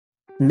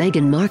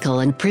Meghan Markle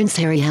and Prince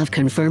Harry have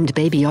confirmed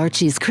baby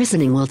Archie's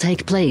christening will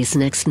take place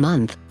next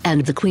month,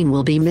 and the Queen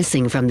will be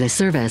missing from the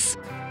service.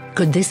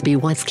 Could this be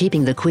what's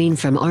keeping the Queen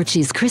from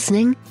Archie's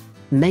christening?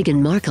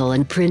 Meghan Markle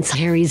and Prince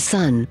Harry's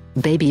son,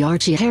 baby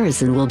Archie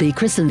Harrison, will be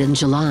christened in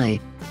July.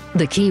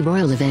 The key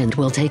royal event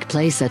will take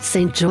place at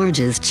St.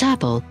 George's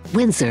Chapel,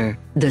 Windsor,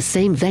 the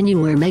same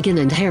venue where Meghan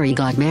and Harry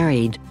got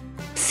married.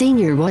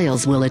 Senior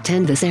royals will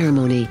attend the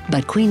ceremony,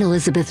 but Queen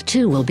Elizabeth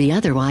II will be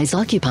otherwise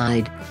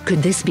occupied.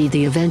 Could this be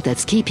the event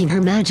that's keeping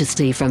Her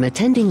Majesty from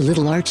attending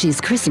little Archie's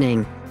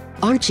christening?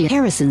 Archie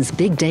Harrison's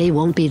big day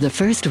won't be the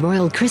first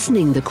royal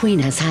christening the Queen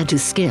has had to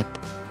skip.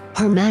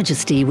 Her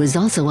Majesty was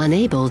also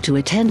unable to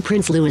attend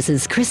Prince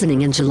Louis's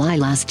christening in July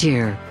last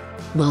year.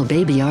 While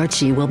baby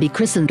Archie will be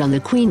christened on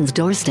the Queen's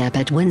doorstep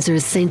at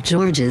Windsor's St.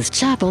 George's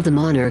Chapel, the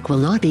monarch will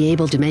not be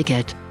able to make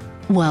it.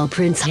 While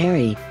Prince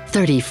Harry,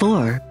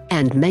 34,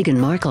 and Meghan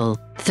Markle,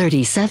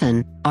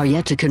 37, are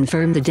yet to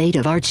confirm the date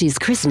of Archie's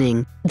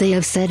christening, they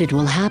have said it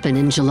will happen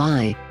in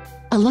July.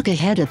 A look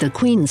ahead at the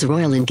Queen's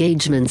royal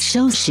engagements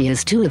shows she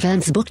has 2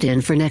 events booked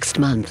in for next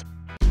month.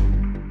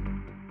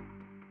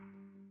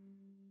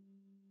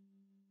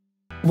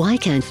 Why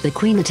can't the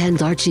Queen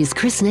attend Archie's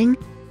christening?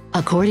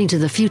 According to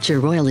the future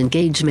royal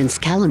engagements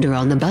calendar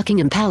on the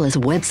Buckingham Palace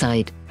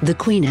website, the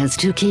Queen has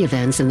 2 key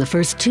events in the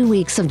first 2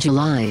 weeks of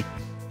July.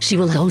 She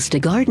will host a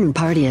garden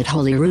party at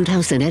Holyrood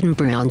House in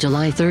Edinburgh on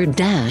July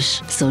 3rd,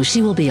 so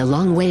she will be a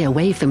long way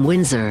away from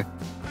Windsor.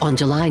 On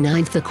July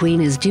 9th, the Queen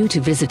is due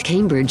to visit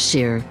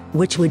Cambridgeshire,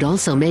 which would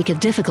also make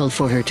it difficult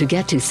for her to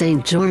get to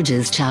St.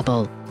 George's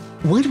Chapel.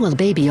 What will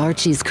baby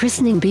Archie's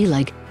christening be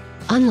like?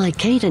 Unlike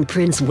Kate and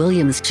Prince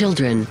William's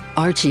children,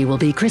 Archie will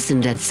be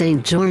christened at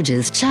St.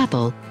 George's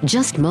Chapel,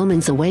 just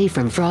moments away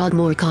from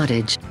Frogmore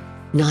Cottage.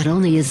 Not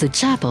only is the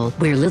chapel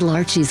where little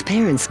Archie's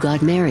parents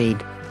got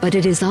married, but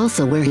it is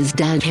also where his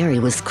dad Harry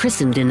was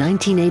christened in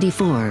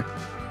 1984.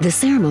 The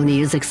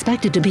ceremony is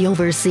expected to be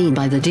overseen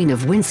by the Dean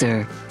of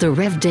Windsor, the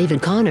Rev. David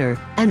Connor,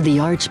 and the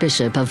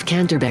Archbishop of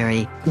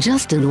Canterbury,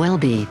 Justin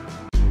Welby.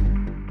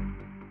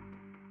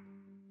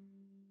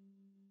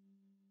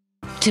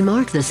 To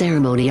mark the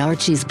ceremony,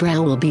 Archie's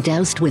brow will be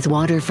doused with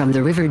water from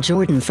the River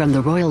Jordan from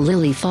the Royal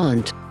Lily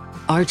Font.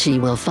 Archie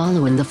will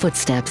follow in the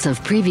footsteps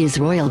of previous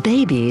royal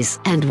babies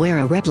and wear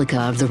a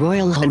replica of the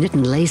royal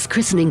Honiton lace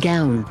christening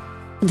gown.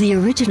 The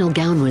original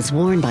gown was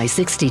worn by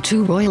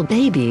 62 royal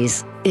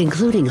babies,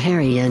 including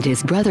Harry and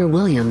his brother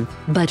William,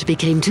 but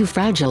became too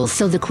fragile,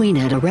 so the Queen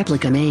had a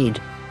replica made.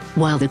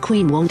 While the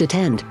Queen won't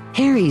attend,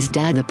 Harry's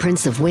dad, the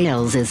Prince of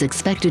Wales, is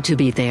expected to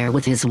be there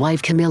with his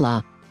wife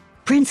Camilla.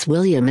 Prince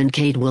William and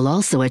Kate will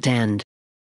also attend.